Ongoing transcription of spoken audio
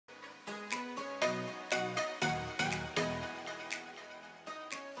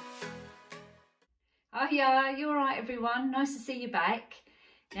Oh yeah, you're all right everyone, nice to see you back.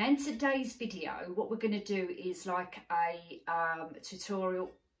 Now in today's video what we're going to do is like a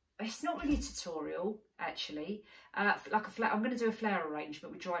tutorial. It's not really a tutorial actually, I'm going to do a flower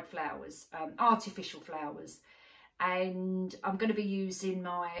arrangement with dried flowers, artificial flowers, and I'm going to be using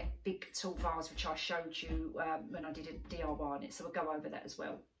my big tall vase which I showed you when I did a DIY on it, so we'll go over that as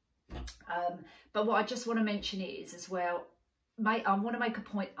well. But what I just want to mention is as well, I want to make a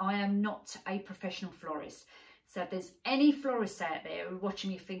point, I am not a professional florist. So if there's any florists out there who are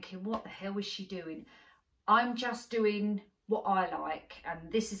watching me thinking, what the hell is she doing? I'm just doing what I like,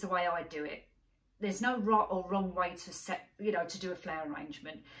 and this is the way I do it. There's no right or wrong way to set, to do a flower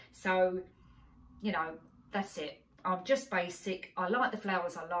arrangement. So, that's it. I'm just basic. I like the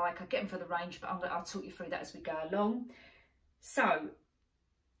flowers I like. I get them for the range, but I'll talk you through that as we go along. So,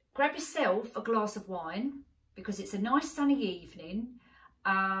 grab yourself a glass of wine, because it's a nice sunny evening.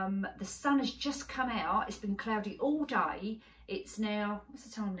 The sun has just come out. It's been cloudy all day. It's now, what's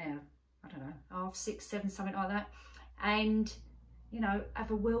the time now? I don't know, 6:30, 7, something like that. And,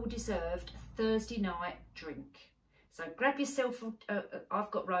 have a well-deserved Thursday night drink. So grab yourself, I've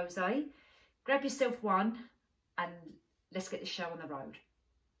got rosé, grab yourself one, and let's get the show on the road.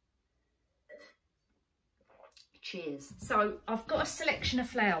 Cheers. So I've got a selection of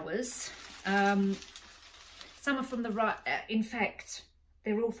flowers. Some are from the right, in fact,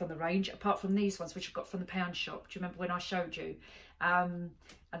 they're all from the range, apart from these ones, which I've got from the pound shop. Do you remember when I showed you? And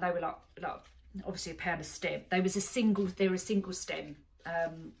they were like obviously a pound a stem. They're a single stem.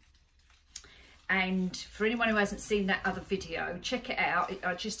 And for anyone who hasn't seen that other video, check it out.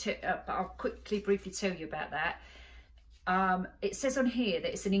 But I'll briefly tell you about that. It says on here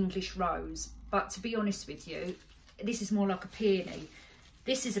that it's an English rose, but to be honest with you, this is more like a peony.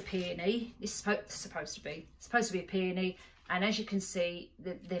 This is a peony. This is supposed to be a peony, and as you can see,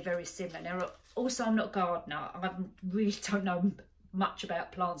 they're very similar. Now, also, I'm not a gardener. I really don't know much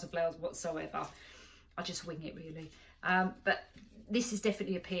about plants and flowers whatsoever. I just wing it really. But this is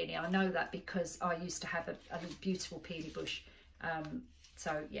definitely a peony. I know that because I used to have a beautiful peony bush.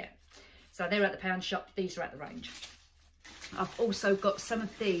 So yeah. So they're at the pound shop. These are at the range. I've also got some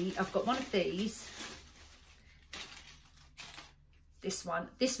of these. I've got one of these. This one,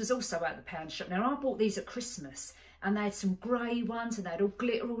 this was also at the pound shop. Now I bought these at Christmas, and they had some grey ones, and they had all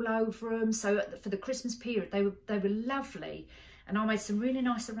glitter all over them. So for the Christmas period, they were lovely, and I made some really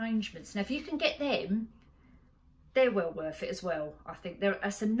nice arrangements. Now if you can get them, they're well worth it as well. I think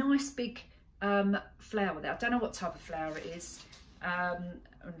it's a nice big flower there. I don't know what type of flower it is. And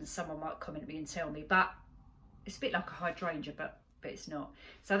someone might comment me and tell me, but it's a bit like a hydrangea, but it's not.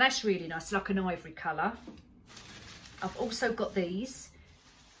 So that's really nice, it's like an ivory colour. I've also got these.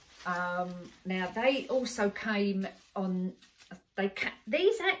 Now they also came on,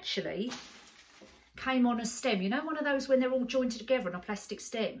 these actually came on a stem. You know, one of those when they're all jointed together on a plastic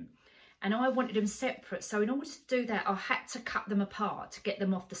stem? And I wanted them separate. So in order to do that, I had to cut them apart to get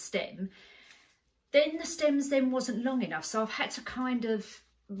them off the stem. Then the stems then wasn't long enough. So I've had to kind of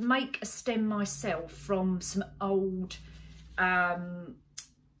make a stem myself from some old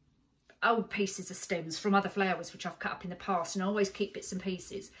pieces of stems from other flowers which I've cut up in the past, and I always keep bits and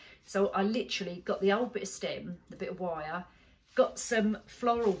pieces. So I literally got the old bit of stem, the bit of wire, got some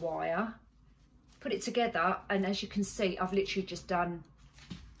floral wire, put it together, and as you can see, I've literally just done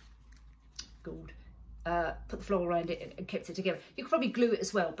put the floral around it and kept it together. You could probably glue it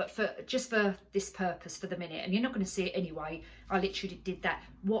as well, but just for this purpose for the minute, and you're not going to see it anyway, I literally did that.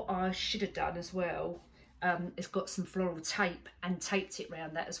 What I should have done as well, it's got some floral tape and taped it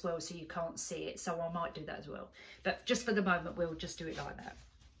around that as well, so you can't see it. So I might do that as well, but just for the moment we'll just do it like that.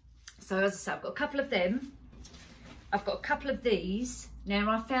 So as I said, I've got a couple of them. I've got a couple of these.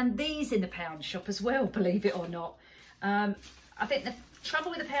 Now I found these in the pound shop as well, believe it or not. I think the trouble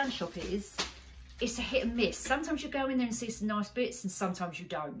with the pound shop is it's a hit and miss. Sometimes you go in there and see some nice bits, and sometimes you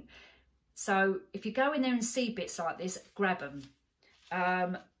don't. So if you go in there and see bits like this, grab them.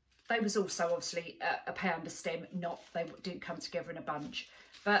 They was also obviously a pound a stem, they didn't come together in a bunch.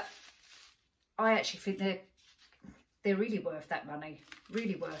 But I actually think they're really worth that money,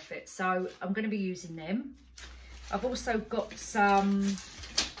 really worth it. So I'm going to be using them. I've also got some,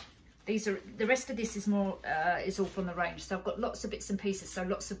 the rest of this is more, is all from the range. So I've got lots of bits and pieces, so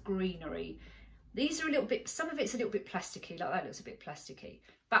lots of greenery. These are a little bit, some of it's a little bit plasticky, like that looks a bit plasticky.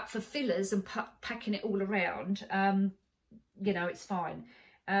 But for fillers and packing it all around, it's fine.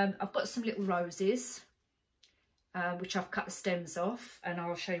 I've got some little roses, which I've cut the stems off, and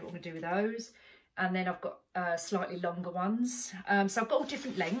I'll show you what I'm going to do with those. And then I've got slightly longer ones. So I've got all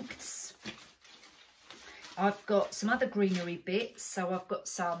different lengths. I've got some other greenery bits. So I've got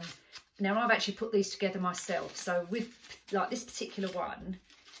some Now I've actually put these together myself. So with like this particular one,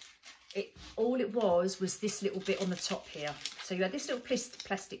 all it was this little bit on the top here. So you had this little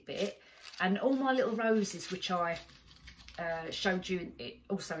plastic bit, and all my little roses, which I showed you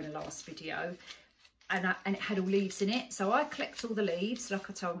also in the last video, and it had all leaves in it. So I collect all the leaves, like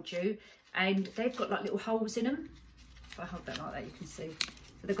I told you, and they've got like little holes in them. If I hold that like that, you can see.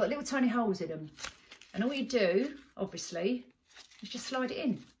 So they've got little tiny holes in them, and all you do, obviously, is just slide it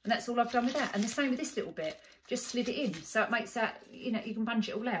in, and that's all I've done with that. And the same with this little bit, just slid it in, so it makes that, you know, you can bunch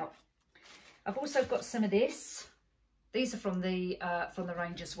it all out. I've also got some of this. These are from the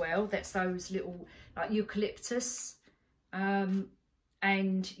range as well. That's those little like eucalyptus, and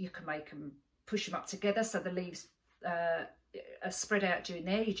you can make them, push them up together so the leaves are spread out doing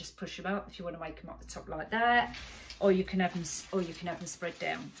there. You just push them up if you want to make them up the top like that, or you can have them, spread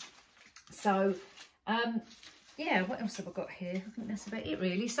down. So yeah, what else have I got here? I think that's about it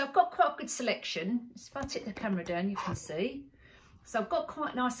really. So I've got quite a good selection. If I tip the camera down, you can see. So I've got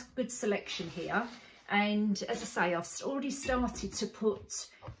quite a nice, good selection here. And as I say, I've already started to put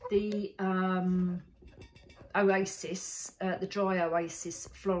the Oasis, the dry Oasis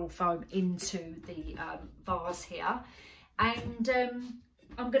floral foam into the vase here. And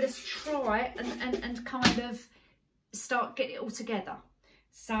I'm going to try and kind of start getting it all together.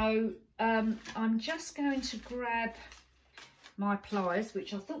 So I'm just going to grab my pliers,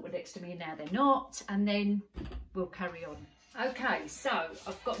 which I thought were next to me, and now they're not, and then we'll carry on. Okay, so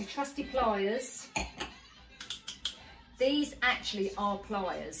I've got my trusty pliers. These actually are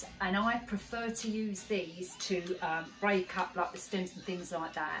pliers, and I prefer to use these to break up like the stems and things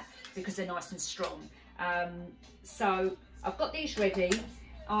like that, because they're nice and strong. So I've got these ready.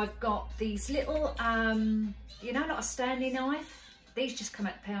 I've got these little, you know, like a Stanley knife. These just come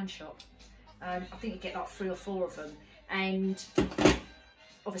at the pound shop. I think you get like 3 or 4 of them, and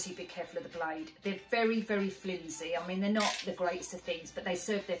obviously be careful of the blade. They're very, very flimsy. I mean, they're not the greatest of things, but they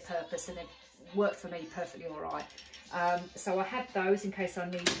serve their purpose and they've worked for me perfectly all right. So I have those in case I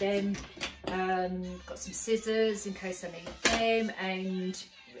need them. Got some scissors in case I need them, and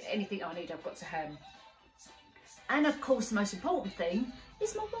anything I need I've got to hand. And of course, the most important thing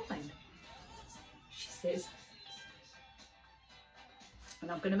is my wine, she says. And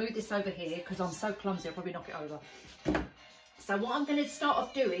I'm going to move this over here because I'm so clumsy I'll probably knock it over. So what I'm going to start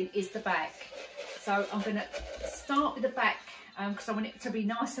off doing is the back. So I'm going to start with the back because I want it to be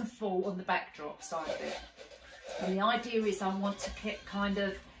nice and full on the backdrop side of it. And the idea is I want to kind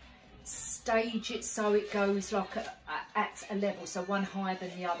of stage it so it goes like at a level, so one higher than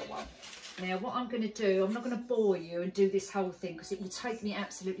the other one. Now what I'm going to do, I'm not going to bore you and do this whole thing because it will take me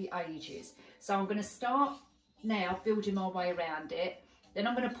absolutely ages. So I'm going to start now building my way around it. Then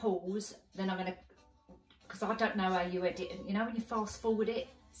I'm going to pause, then I'm going to, because I don't know how you edit, you know when you fast forward it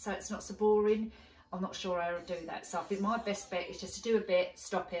so it's not so boring, I'm not sure how to do that. So I think my best bet is just to do a bit,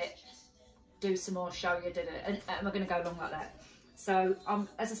 stop it, do some more, show you, and I'm going to go along like that. So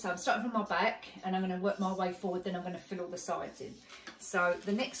as I say, I'm starting from my back and I'm going to work my way forward, then I'm going to fill all the sides in. So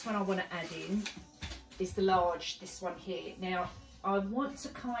the next one I want to add in is the large, this one here. Now I want to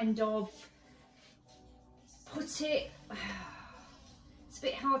kind of put it, it's a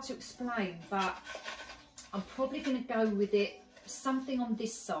bit hard to explain, but I'm probably going to go with it something on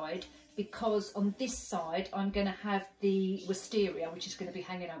this side, because on this side I'm going to have the wisteria, which is going to be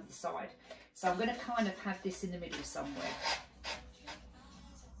hanging over the side. So I'm going to kind of have this in the middle somewhere.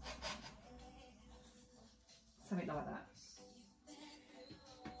 Something like that.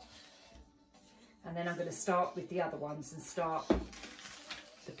 And then I'm going to start with the other ones and start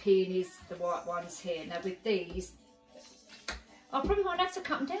the peonies, the white ones here. Now with these, I probably won't have to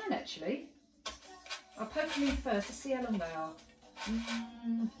cut them down actually. I'll poke them in first to see how long they are.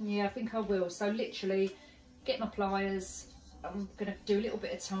 Yeah, I think I will. So literally, get my pliers. I'm going to do a little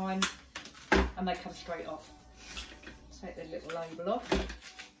bit of time and they come straight off. Take the little label off.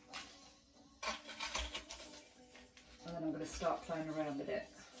 And then I'm going to start playing around with it.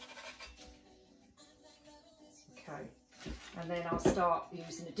 Okay. And then I'll start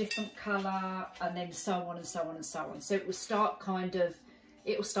using a different colour, and then so on and so on and so on. So it will start kind of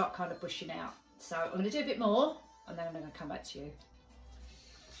bushing out. So I'm going to do a bit more and then I'm going to come back to you.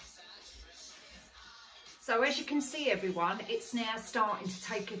 So as you can see everyone, it's now starting to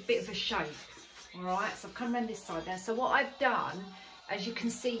take a bit of a shape. Alright, so I've come around this side now. So what I've done, as you can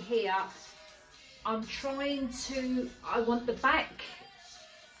see here, I'm trying to, I want the back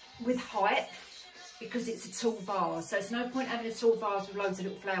with height because it's a tall vase. So there's no point having a tall vase with loads of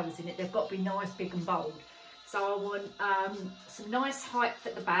little flowers in it. They've got to be nice, big and bold. So I want some nice height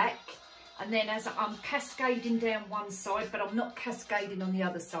at the back. And then as I'm cascading down one side, but I'm not cascading on the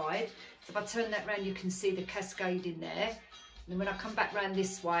other side. So if I turn that round, you can see the cascading there. And then when I come back round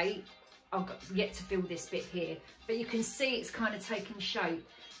this way, I've got yet to fill this bit here. But you can see it's kind of taking shape.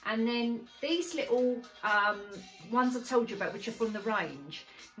 And then these little ones I told you about, which are from the range.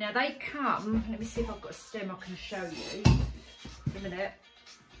 Now they come, let me see if I've got a stem I can show you. In a minute.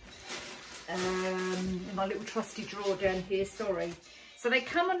 In my little trusty drawer down here, sorry. So they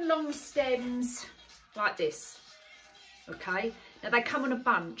come on long stems like this, okay? Now they come on a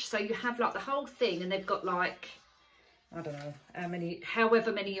bunch, so you have like the whole thing, and they've got like, I don't know how many,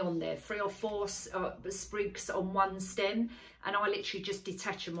 however many on there, 3 or 4 sprigs on one stem, and I literally just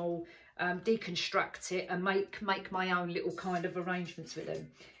detach them all, deconstruct it, and make my own little kind of arrangements with them.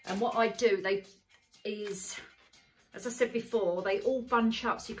 And what I do, is, as I said before, they all bunch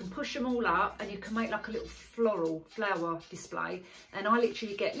up, so you can push them all up and you can make like a little flower display. And I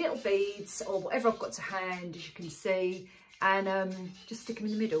literally get little beads or whatever I've got to hand, as you can see, and just stick them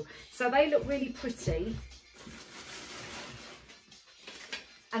in the middle. So they look really pretty.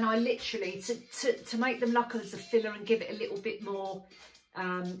 And I literally, to make them look as a filler and give it a little bit more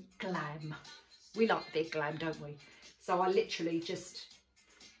glam. We like the big glam, don't we? So I literally just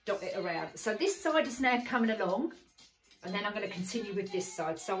dot it around. So this side is now coming along. And then I'm going to continue with this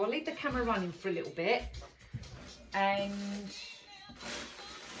side. So I'll leave the camera running for a little bit. And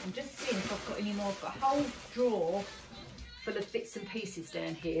I'm just seeing if I've got any more. I've got a whole drawer full of bits and pieces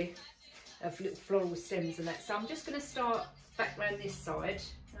down here of little floral stems and that. So I'm just going to start back round this side.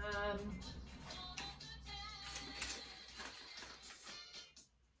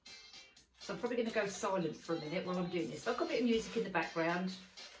 So I'm probably going to go silent for a minute while I'm doing this. So I've got a bit of music in the background.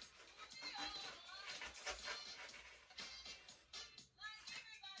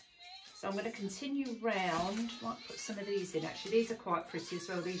 So I'm going to continue round, might put some of these in actually. These are quite pretty as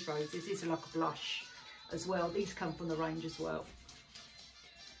well, these roses. These are like a blush as well. These come from the range as well.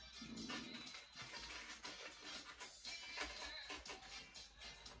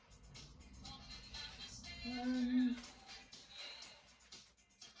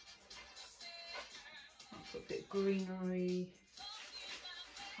 I'll put a bit of greenery,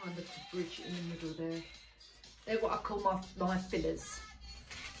 kind of to bridge it in the middle there. They're what I call my fillers.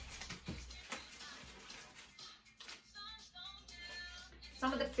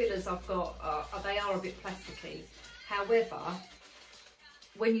 Some of the fillers I've got, they are a bit plasticky. However,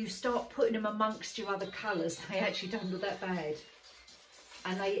 when you start putting them amongst your other colours, they actually don't look that bad.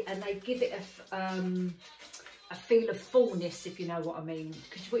 And they give it a feel of fullness, if you know what I mean.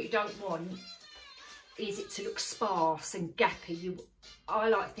 Because what you don't want is it to look sparse and gappy. I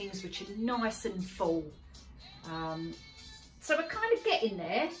like things which are nice and full. So we're kind of getting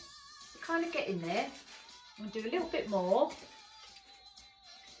there. I'm going to do a little bit more.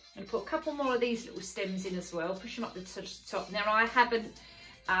 I'm going to put a couple more of these little stems in as well, push them up the top. Now I haven't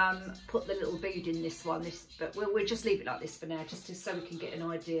put the little bead in this one, but we'll just leave it like this for now, just so we can get an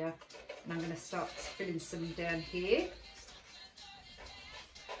idea. And I'm going to start filling some down here,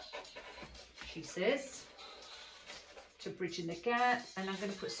 she says, to bridge in the gap. And I'm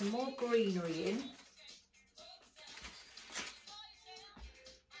going to put some more greenery in.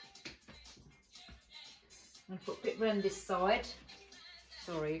 I'm going to put a bit around this side.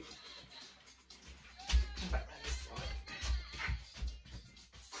 Sorry. Come back round this side.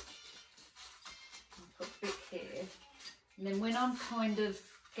 I'll put a bit here. And then when I'm kind of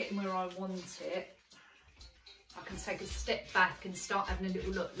getting where I want it, I can take a step back and start having a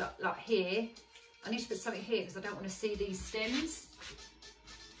little look like here. I need to put something here because I don't want to see these stems.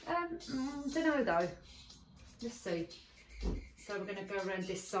 Don't know though. Let's see. So we're going to go around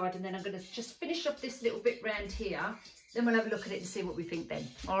this side, and then I'm going to just finish off this little bit round here. Then we'll have a look at it and see what we think then.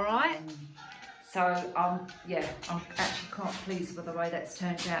 All right? So, yeah, I'm actually quite pleased with the way that's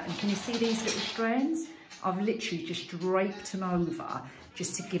turned out. And can you see these little strands? I've literally just draped them over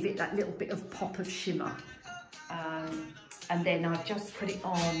just to give it that little bit of pop of shimmer. And then I've just put it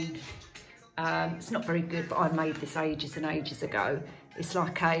on. It's not very good, but I made this ages and ages ago. It's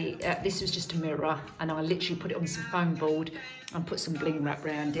like this was just a mirror, and I literally put it on some foam board and put some bling wrap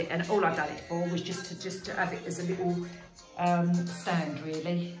around it. And all I've done it for was just to have it as a little stand,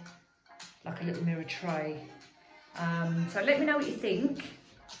 really, like a little mirror tray. So let me know what you think.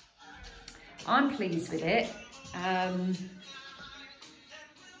 I'm pleased with it.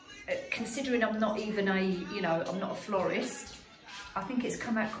 Considering I'm not even I'm not a florist, I think it's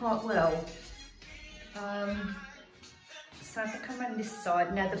come out quite well. So if I come around this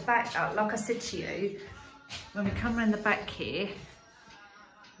side, now the back, like I said to you, when we come around the back here,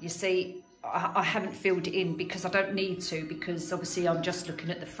 you see I haven't filled it in because I don't need to, because obviously I'm just looking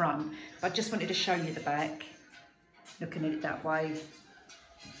at the front. But I just wanted to show you the back, looking at it that way.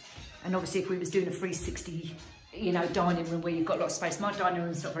 And obviously if we was doing a 360, you know, dining room where you've got a lot of space. My dining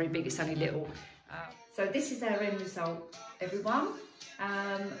room's not very big, it's only little. So this is our end result, everyone.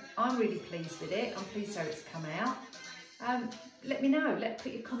 I'm really pleased with it. I'm pleased how it's come out. Let me know,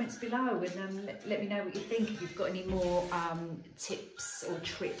 put your comments below, and let me know what you think. If you've got any more tips or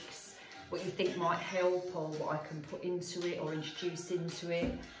tricks, what you think might help, or what I can put into it or introduce into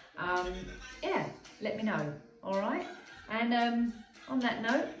it. Yeah, let me know, all right? And on that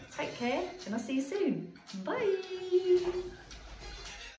note, take care, and I'll see you soon. Bye.